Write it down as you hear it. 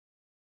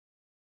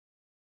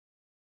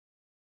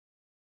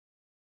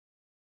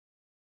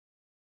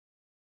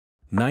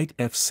Knight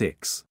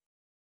f6.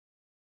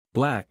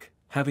 Black,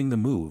 having the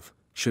move,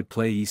 should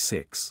play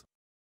e6.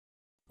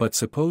 But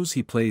suppose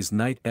he plays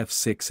knight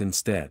f6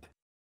 instead.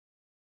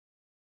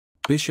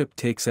 Bishop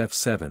takes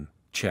f7,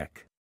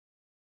 check.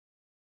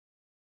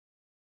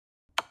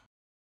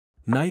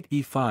 Knight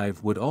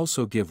e5 would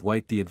also give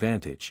white the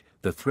advantage,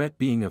 the threat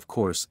being of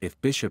course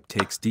if bishop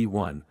takes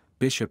d1,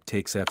 bishop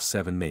takes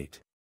f7 mate.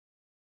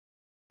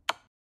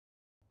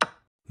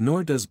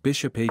 Nor does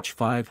bishop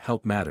h5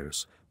 help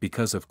matters,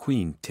 because of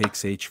queen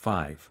takes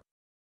h5.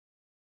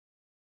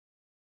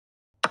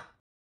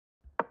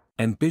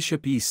 And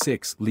bishop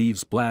e6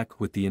 leaves black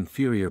with the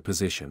inferior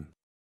position.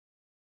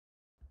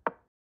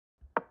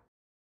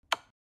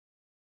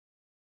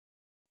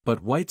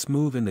 But white's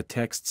move in the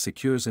text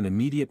secures an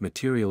immediate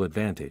material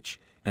advantage,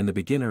 and the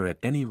beginner at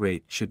any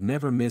rate should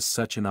never miss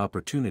such an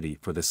opportunity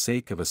for the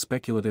sake of a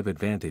speculative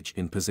advantage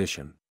in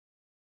position.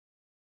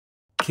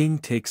 King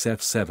takes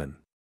f7.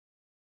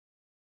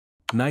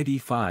 Knight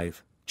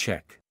e5,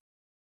 check.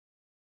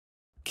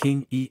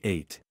 King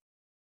e8.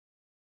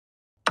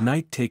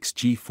 Knight takes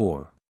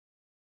g4.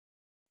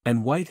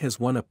 And white has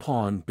won a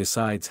pawn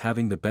besides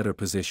having the better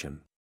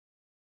position.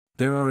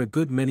 There are a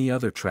good many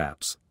other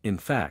traps, in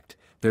fact,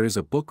 there is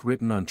a book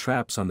written on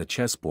traps on the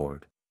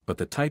chessboard, but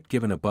the type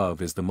given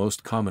above is the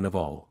most common of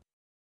all.